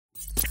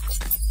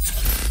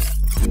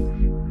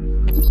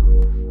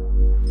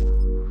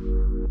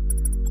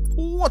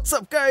What's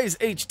up, guys?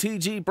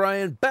 HTG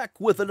Brian back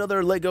with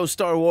another LEGO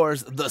Star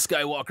Wars The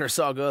Skywalker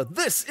Saga.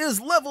 This is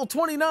level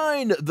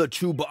 29, the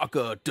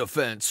Chewbacca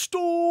Defense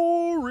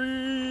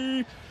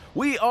Story.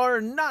 We are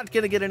not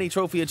going to get any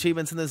trophy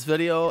achievements in this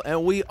video,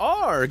 and we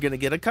are going to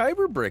get a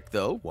Kyber brick,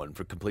 though, one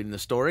for completing the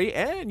story,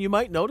 and you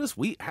might notice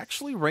we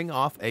actually ring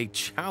off a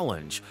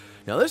challenge.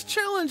 Now, this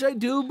challenge, I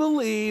do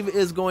believe,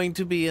 is going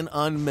to be an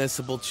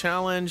unmissable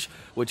challenge,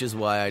 which is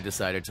why I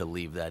decided to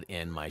leave that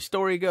in my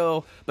story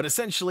go. But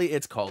essentially,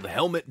 it's called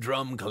Helmet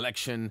Drum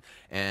Collection,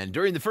 and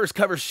during the first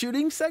cover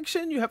shooting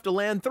section, you have to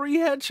land 3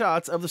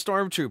 headshots of the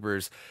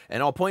stormtroopers.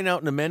 And I'll point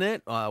out in a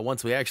minute,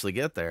 once we actually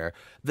get there,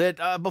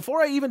 that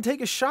before I even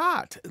take a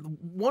shot,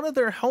 one of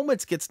their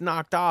helmets gets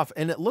knocked off,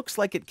 and it looks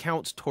like it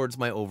counts towards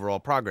my overall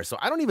progress. So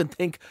I don't even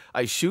think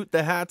I shoot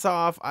the hats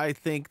off. I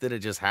think that it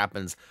just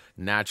happens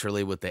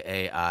naturally with the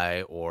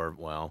AI, or,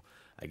 well,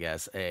 I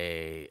guess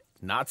a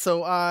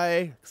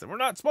not-so-I, because we're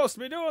not supposed to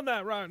be doing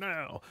that right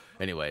now.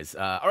 Anyways,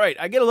 all right,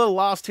 I get a little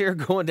lost here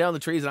going down the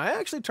trees, and I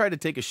actually tried to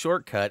take a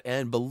shortcut,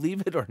 and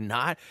believe it or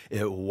not,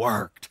 it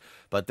worked.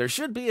 But there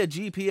should be a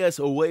GPS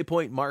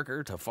waypoint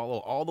marker to follow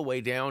all the way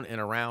down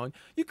and around.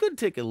 You could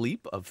take a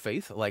leap of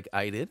faith like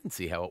I did and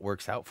see how it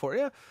works out for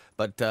you.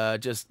 But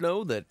just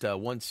know that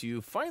once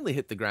you finally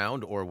hit the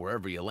ground or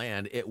wherever you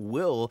land, it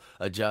will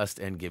adjust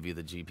and give you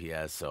the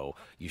GPS. So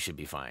you should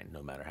be fine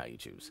no matter how you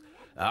choose.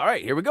 All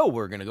right, here we go.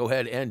 We're going to go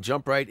ahead and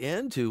jump right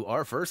into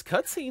our first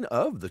cutscene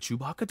of the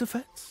Chewbacca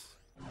defense.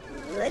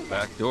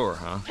 Back door,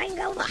 huh?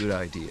 Good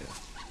idea.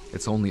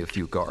 It's only a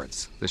few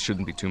guards. This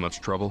shouldn't be too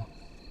much trouble.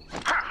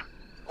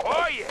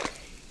 Oh, yeah.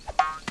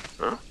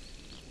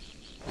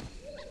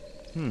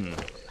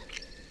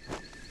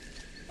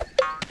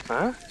 Huh?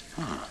 Huh?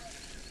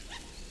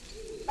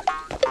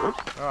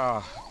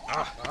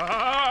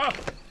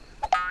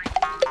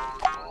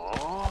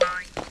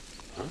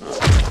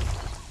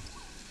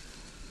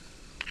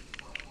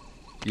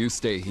 You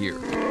stay here.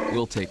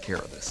 We'll take care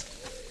of this.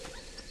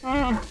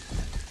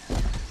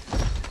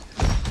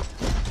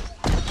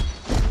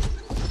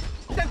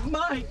 Never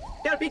mind.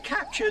 They'll be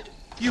captured.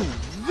 You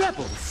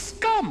rebel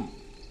scum!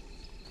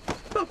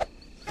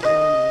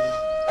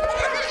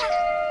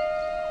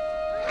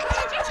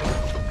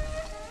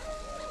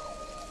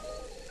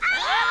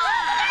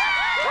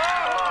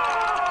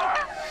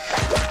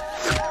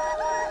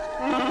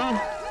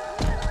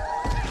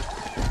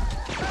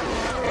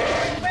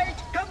 Wait,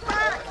 come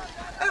back!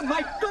 Oh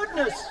my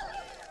goodness!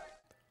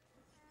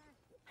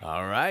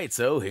 All right,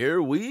 so here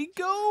we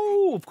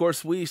go. Of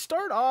course, we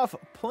start off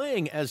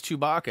playing as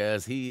Chewbacca,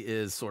 as he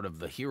is sort of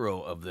the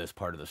hero of this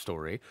part of the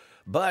story.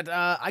 But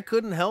I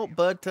couldn't help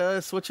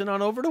but switching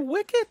on over to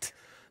Wicket.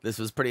 This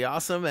was pretty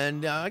awesome,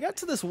 and I got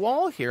to this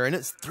wall here, and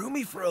it threw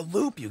me for a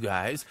loop, you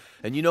guys.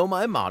 And you know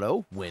my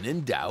motto, when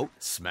in doubt,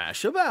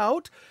 smash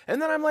about.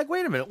 And then I'm like,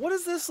 wait a minute, what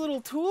is this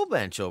little tool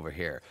bench over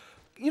here?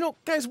 You know,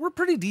 guys, we're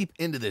pretty deep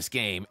into this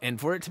game, and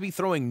for it to be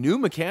throwing new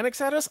mechanics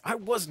at us, I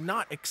was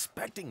not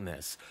expecting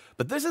this.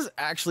 But this is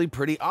actually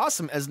pretty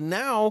awesome, as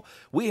now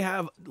we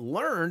have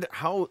learned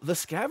how the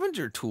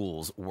scavenger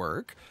tools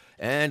work.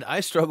 And I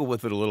struggle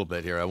with it a little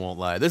bit here, I won't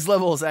lie. This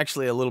level is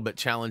actually a little bit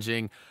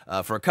challenging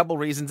for a couple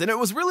reasons, and it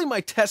was really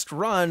my test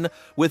run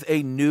with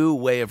a new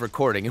way of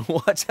recording. And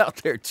watch out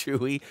there,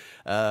 Chewie.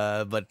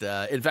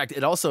 In fact,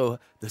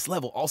 this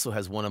level also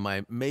has one of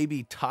my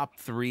maybe top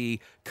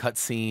 3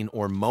 cutscene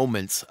or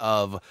moments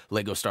of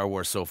LEGO Star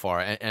Wars so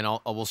far, and I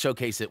will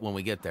showcase it when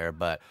we get there,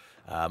 but...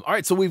 all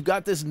right, so we've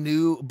got this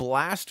new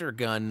blaster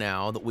gun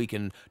now that we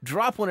can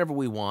drop whenever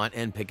we want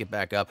and pick it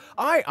back up.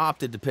 I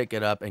opted to pick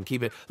it up and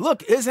keep it.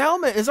 Look, his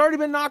helmet has already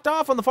been knocked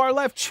off on the far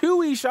left.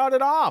 Chewie shot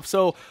it off,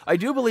 so I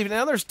do believe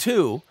now there's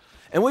 2.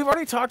 And we've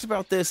already talked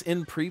about this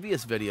in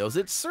previous videos.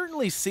 It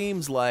certainly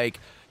seems like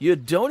you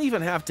don't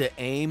even have to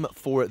aim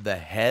for the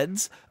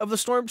heads of the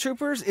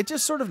stormtroopers. It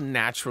just sort of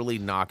naturally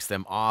knocks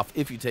them off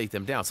if you take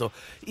them down. So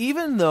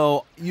even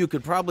though you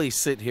could probably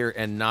sit here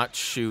and not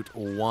shoot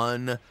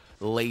one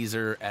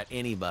laser at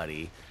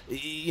anybody,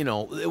 you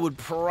know, it would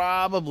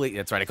probably,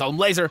 that's right, I call them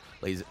laser.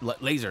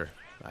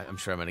 I'm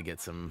sure I'm going to get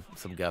some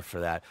guff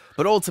for that.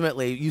 But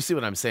ultimately, you see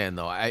what I'm saying,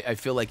 though. I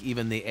feel like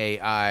even the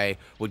AI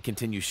would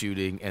continue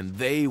shooting, and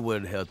they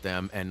would hit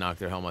them and knock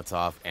their helmets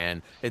off.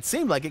 And it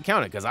seemed like it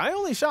counted, because I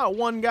only shot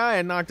one guy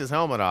and knocked his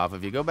helmet off.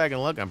 If you go back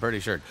and look, I'm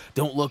pretty sure.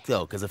 Don't look,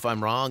 though, because if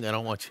I'm wrong, I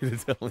don't want you to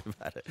tell me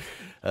about it.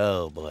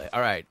 Oh, boy.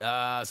 All right,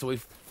 so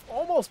we've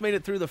almost made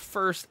it through the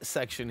first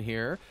section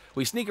here.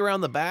 We sneak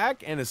around the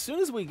back, and as soon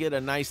as we get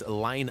a nice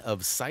line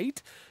of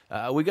sight,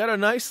 we got a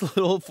nice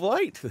little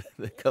flight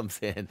that comes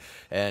in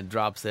and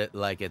drops it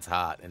like it's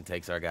hot and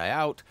takes our guy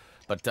out.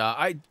 But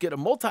I get a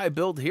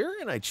multi-build here,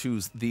 and I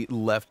choose the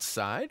left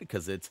side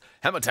because it's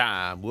hammer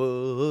time.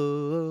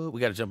 Whoa,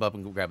 we got to jump up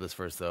and grab this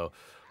first, though.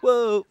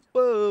 Whoa,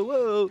 whoa,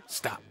 whoa,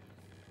 stop.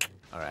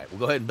 All right, we'll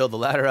go ahead and build the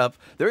ladder up.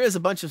 There is a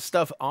bunch of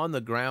stuff on the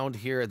ground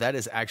here. That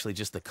is actually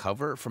just the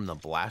cover from the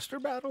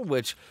blaster battle,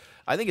 which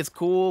I think it's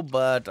cool,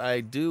 but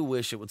I do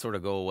wish it would sort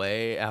of go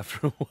away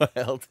after a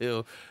while,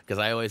 too, because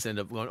I always end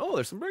up going, oh,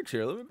 there's some bricks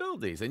here. Let me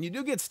build these. And you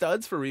do get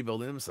studs for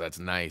rebuilding them, so that's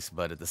nice,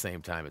 but at the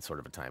same time, it's sort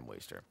of a time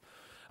waster.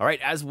 All right,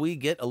 as we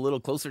get a little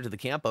closer to the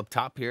camp up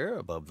top here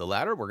above the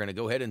ladder, we're going to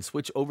go ahead and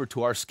switch over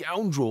to our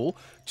scoundrel,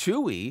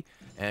 Chewie,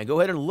 and go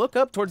ahead and look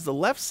up towards the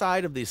left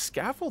side of the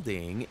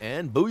scaffolding,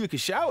 and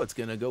Booyakashow, it's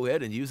going to go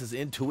ahead and use his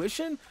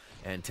intuition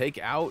and take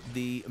out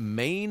the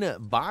main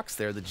box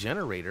there, the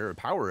generator, or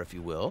power, if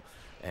you will,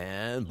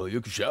 and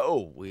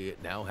Booyakashow, we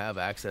now have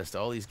access to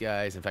all these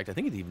guys. In fact, I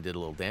think it even did a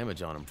little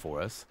damage on them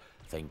for us.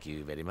 Thank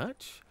you very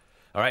much.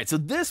 All right, so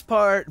this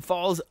part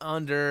falls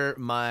under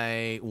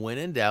my when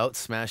in doubt,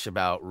 smash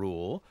about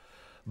rule.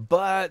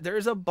 But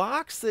there's a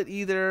box that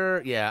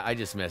either, yeah, I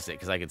just missed it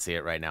because I can see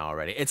it right now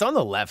already. It's on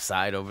the left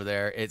side over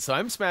there. So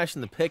I'm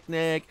smashing the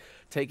picnic,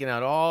 taking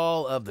out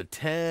all of the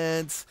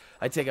tents.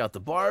 I take out the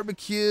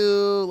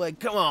barbecue.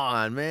 Like, come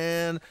on,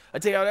 man. I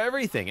take out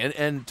everything.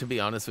 And to be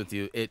honest with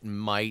you, it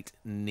might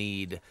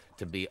need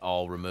to be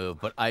all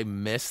removed. But I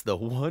missed the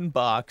one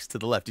box to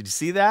the left. Did you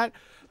see that?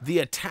 The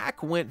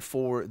attack went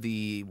for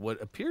the what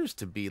appears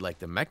to be like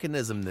the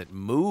mechanism that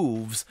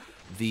moves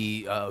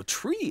the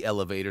tree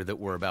elevator that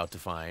we're about to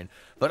find.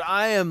 But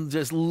I am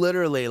just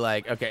literally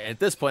like, okay,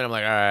 at this point I'm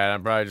like, all right,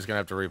 I'm probably just gonna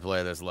have to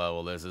replay this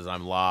level.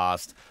 I'm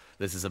lost.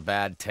 This is a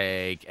bad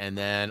take. And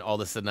then all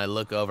of a sudden I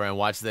look over and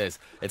watch this.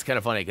 It's kind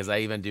of funny because I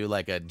even do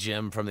like a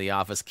Jim from The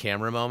Office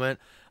camera moment.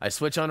 I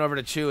switch on over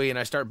to Chewie and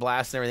I start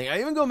blasting everything.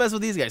 I even go mess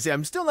with these guys. See,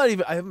 I'm still not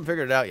even, I haven't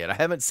figured it out yet. I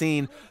haven't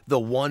seen the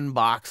one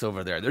box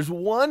over there. There's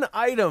one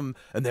item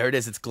and there it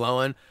is. It's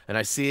glowing and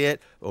I see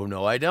it. Oh,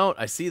 no, I don't.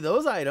 I see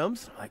those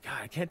items. I'm like, God,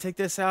 I can't take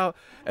this out.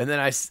 And then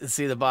I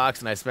see the box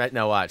and I smash.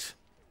 Now watch.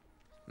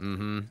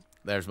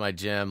 There's my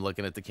Jim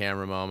looking at the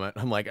camera moment.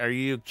 I'm like, are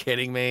you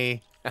kidding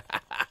me?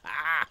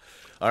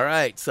 All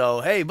right,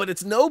 so, hey, but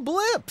it's no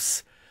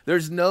blips.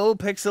 There's no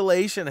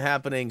pixelation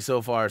happening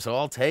so far, so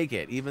I'll take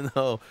it, even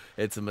though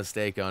it's a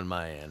mistake on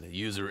my end.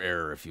 User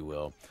error, if you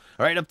will.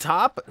 All right, up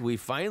top, we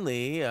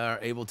finally are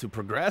able to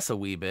progress a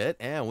wee bit,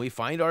 and we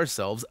find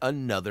ourselves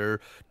another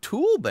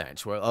tool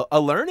bench,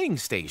 a learning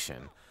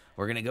station.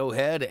 We're going to go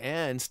ahead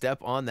and step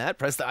on that,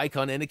 press the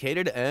icon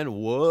indicated, and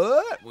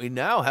what? We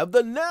now have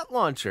the net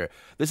launcher.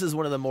 This is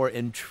one of the more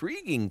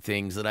intriguing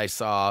things that I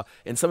saw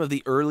in some of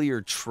the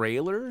earlier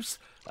trailers.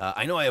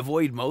 I know I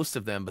avoid most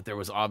of them, but there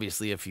was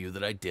obviously a few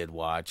that I did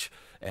watch.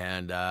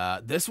 And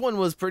this one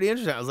was pretty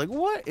interesting. I was like,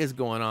 what is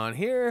going on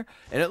here?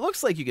 And it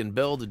looks like you can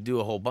build and do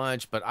a whole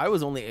bunch, but I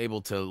was only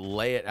able to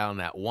lay it on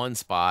that one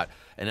spot.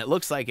 And it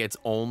looks like it's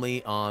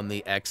only on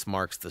the X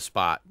marks the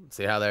spot.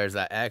 See how there's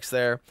that X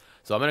there?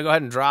 So I'm going to go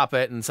ahead and drop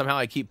it, and somehow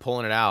I keep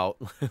pulling it out.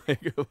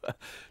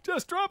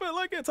 Just drop it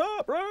like it's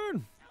hot,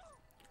 Brian.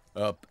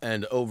 Up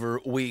and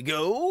over we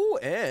go,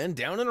 and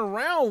down and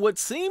around what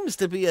seems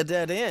to be a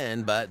dead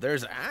end, but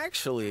there's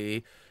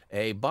actually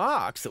a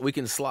box that we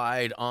can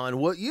slide on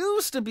what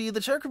used to be the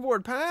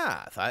checkerboard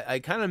path. I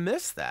kind of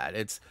miss that.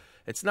 It's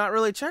not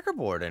really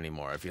checkerboard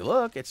anymore. If you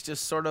look, it's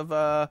just sort of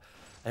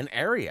an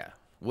area,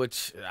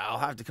 which I'll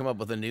have to come up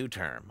with a new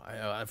term.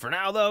 For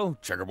now, though,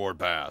 checkerboard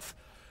path.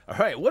 All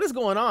right, what is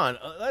going on?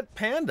 That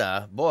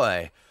panda,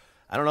 boy,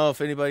 I don't know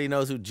if anybody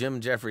knows who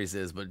Jim Jeffries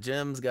is, but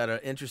Jim's got an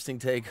interesting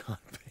take on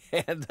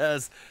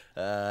pandas.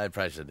 I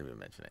probably shouldn't even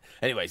mention it.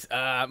 Anyways,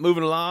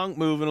 moving along.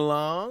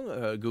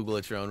 Google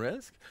at your own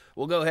risk.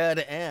 We'll go ahead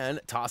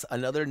and toss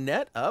another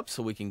net up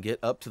so we can get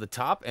up to the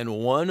top, and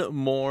one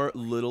more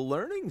little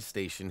learning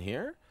station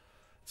here.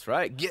 That's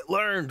right. Get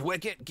learned,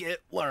 Wicket,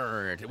 get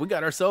learned. We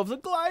got ourselves a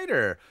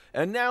glider.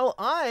 And now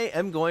I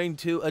am going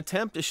to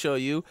attempt to show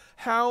you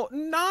how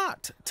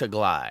not to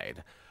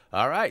glide.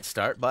 All right,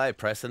 start by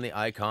pressing the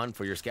icon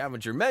for your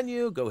scavenger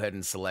menu. Go ahead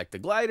and select the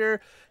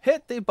glider.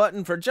 Hit the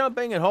button for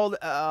jumping and hold it.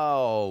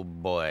 Oh,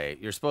 boy.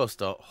 You're supposed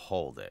to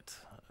hold it.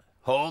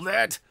 Hold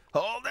it.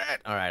 Hold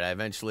it. All right, I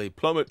eventually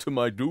plummet to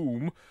my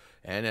doom.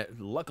 And it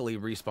luckily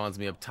respawns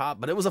me up top.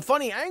 But it was a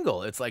funny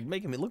angle. It's like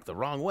making me look the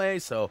wrong way.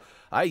 So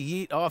I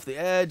yeet off the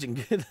edge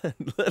and get a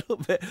little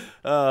bit.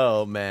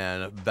 Oh,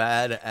 man.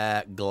 Bad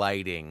at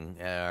gliding.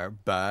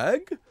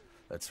 Bag?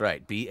 That's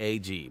right.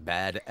 B-A-G.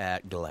 Bad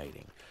at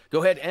gliding.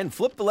 Go ahead and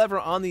flip the lever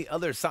on the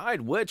other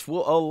side, which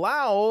will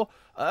allow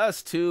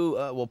us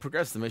to,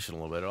 progress the mission a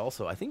little bit.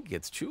 Also, I think it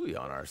gets Chewie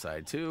on our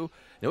side, too.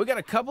 Now, we got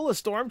a couple of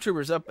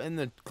stormtroopers up in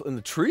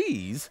the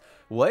trees,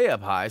 way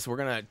up high, so we're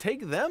going to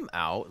take them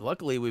out.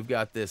 Luckily, we've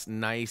got this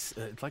nice,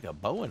 it's like a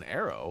bow and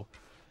arrow.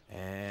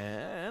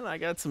 And I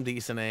got some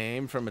decent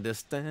aim from a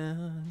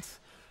distance.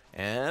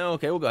 And,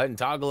 okay, we'll go ahead and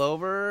toggle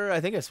over.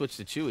 I think I switched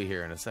to Chewie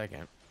here in a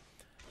second.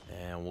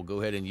 And we'll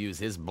go ahead and use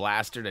his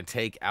blaster to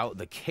take out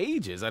the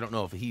cages. I don't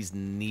know if he's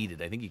needed.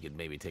 I think you could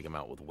maybe take him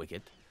out with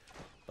Wicket.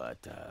 But,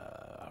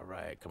 all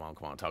right, come on,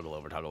 toggle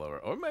over.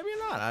 Or maybe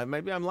not.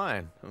 Maybe I'm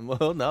lying.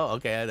 Well, no,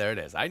 okay, there it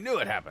is. I knew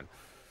it happened.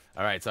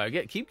 All right, so I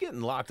keep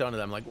getting locked onto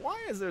them. I'm like, why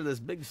is there this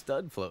big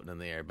stud floating in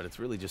the air? But it's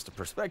really just a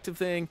perspective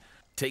thing.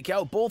 take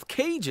out both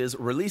cages,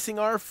 releasing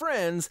our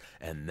friends,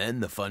 and then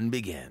the fun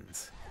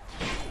begins.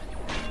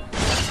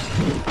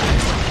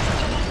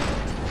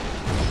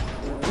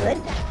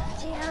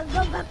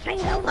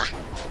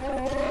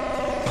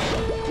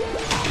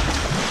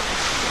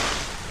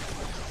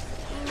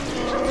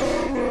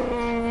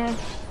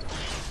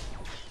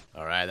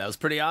 All right, that was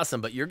pretty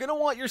awesome, but you're going to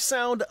want your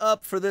sound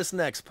up for this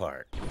next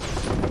part.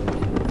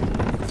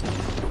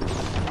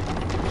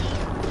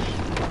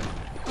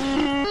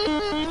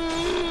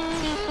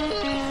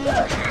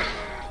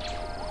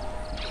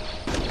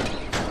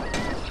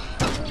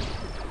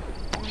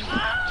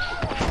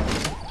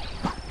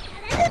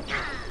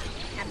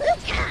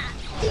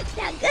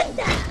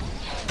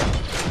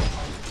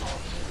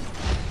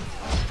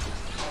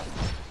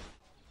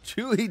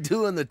 Chewie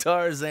doing the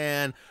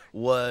Tarzan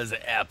was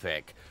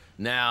epic.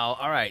 Now,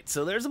 all right,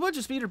 so there's a bunch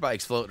of speeder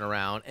bikes floating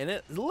around, and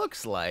it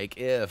looks like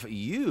if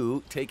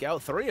you take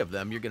out 3 of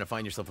them, you're going to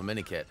find yourself a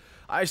mini kit.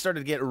 I started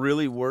to get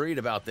really worried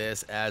about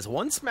this as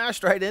one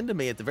smashed right into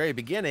me at the very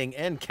beginning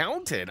and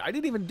counted. I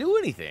didn't even do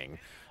anything.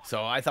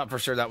 So I thought for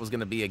sure that was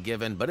going to be a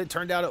given, but it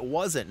turned out it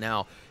wasn't.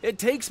 Now, it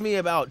takes me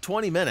about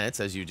 20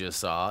 minutes, as you just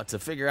saw, to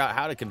figure out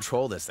how to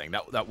control this thing.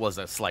 That was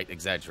a slight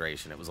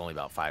exaggeration. It was only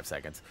about 5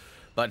 seconds.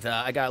 But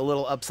I got a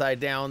little upside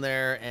down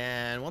there,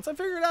 and once I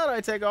figure it out, I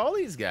take all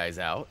these guys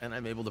out, and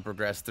I'm able to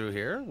progress through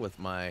here with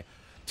my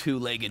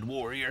 2-legged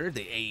warrior,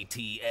 the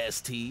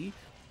ATST,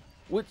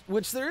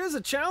 which there is a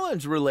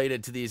challenge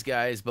related to these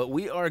guys, but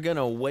we are going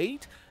to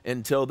wait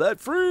until that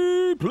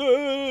free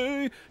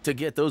play to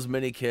get those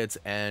mini kits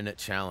and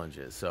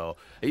challenges. So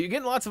you're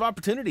getting lots of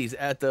opportunities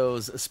at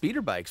those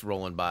speeder bikes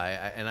rolling by,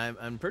 and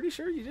I'm pretty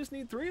sure you just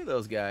need 3 of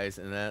those guys,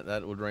 and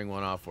that would ring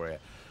one off for you.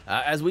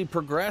 As we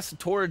progress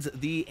towards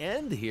the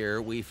end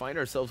here, we find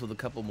ourselves with a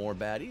couple more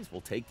baddies.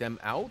 We'll take them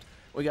out.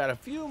 We got a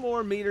few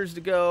more meters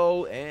to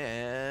go,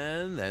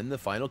 and then the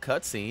final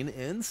cutscene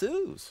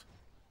ensues.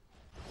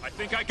 I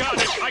think I got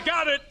it! I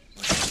got it!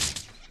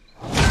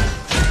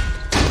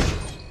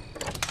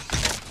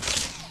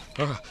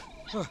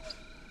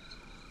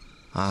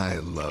 I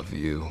love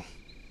you.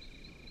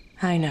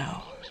 I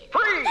know.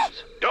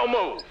 Freeze! Don't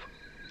move!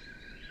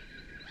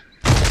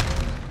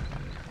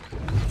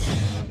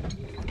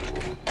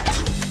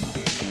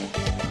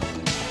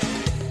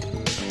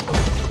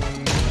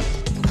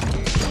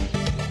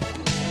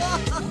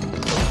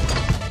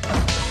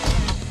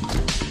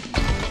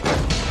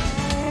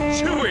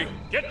 Chewie,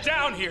 get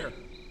down here!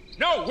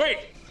 No, wait!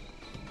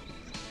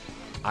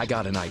 I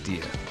got an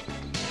idea.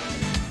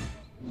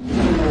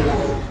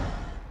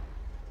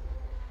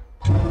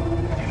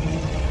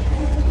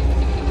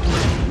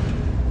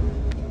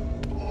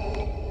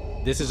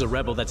 This is a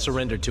rebel that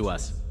surrendered to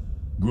us.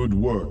 Good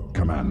work,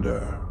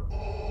 Commander.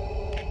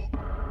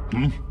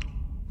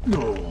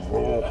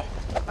 No.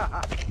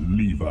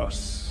 Leave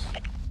us.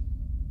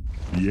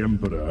 The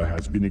Emperor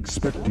has been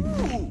expecting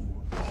you.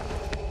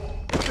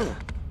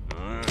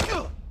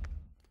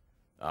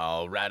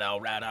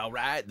 All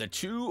right. The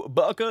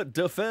Chewbacca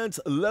defense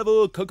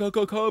level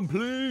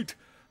complete.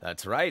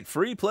 That's right.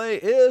 Free play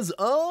is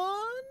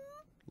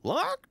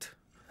unlocked.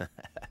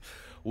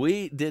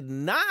 We did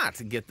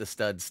not get the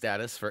stud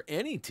status for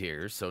any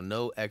tiers, so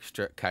no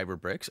extra Kyber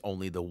bricks,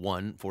 only the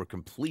 1 for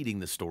completing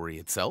the story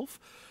itself.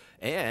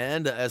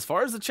 And as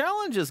far as the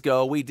challenges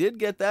go, we did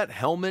get that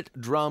helmet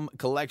drum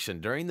collection.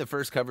 During the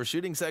first cover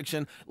shooting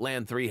section,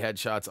 land 3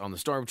 headshots on the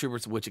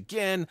stormtroopers, which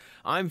again,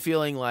 I'm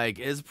feeling like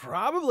is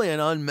probably an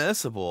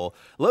unmissable.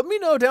 Let me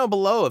know down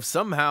below if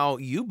somehow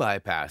you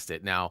bypassed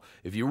it. Now,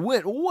 if you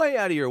went way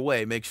out of your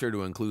way, make sure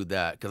to include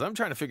that, because I'm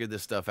trying to figure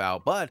this stuff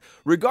out. But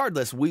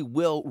regardless, we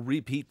will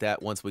repeat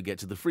that once we get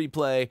to the free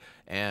play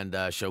and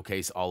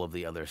showcase all of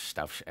the other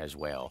stuff as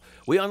well.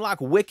 We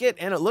unlock Wicket,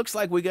 and it looks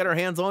like we get our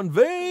hands on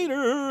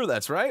Vader.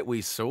 That's right,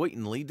 we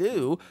certainly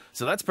do.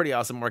 So that's pretty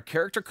awesome. Our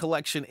character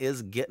collection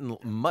is getting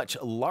much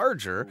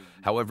larger.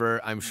 However,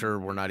 I'm sure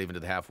we're not even to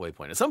the halfway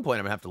point. At some point,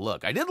 I'm gonna have to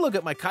look. I did look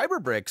at my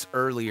Kyber bricks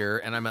earlier,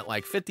 and I'm at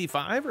like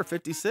 55 or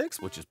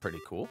 56, which is pretty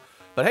cool.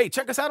 But hey,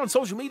 check us out on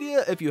social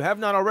media. If you have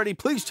not already,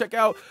 please check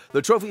out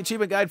the Trophy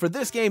Achievement Guide for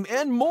this game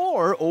and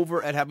more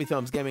over at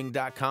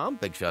HappyThumbsGaming.com.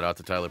 Big shout out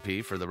to Tyler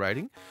P for the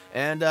writing.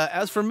 And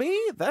as for me,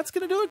 that's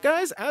gonna do it,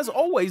 guys. As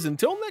always,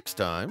 until next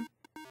time,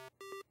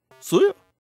 see ya.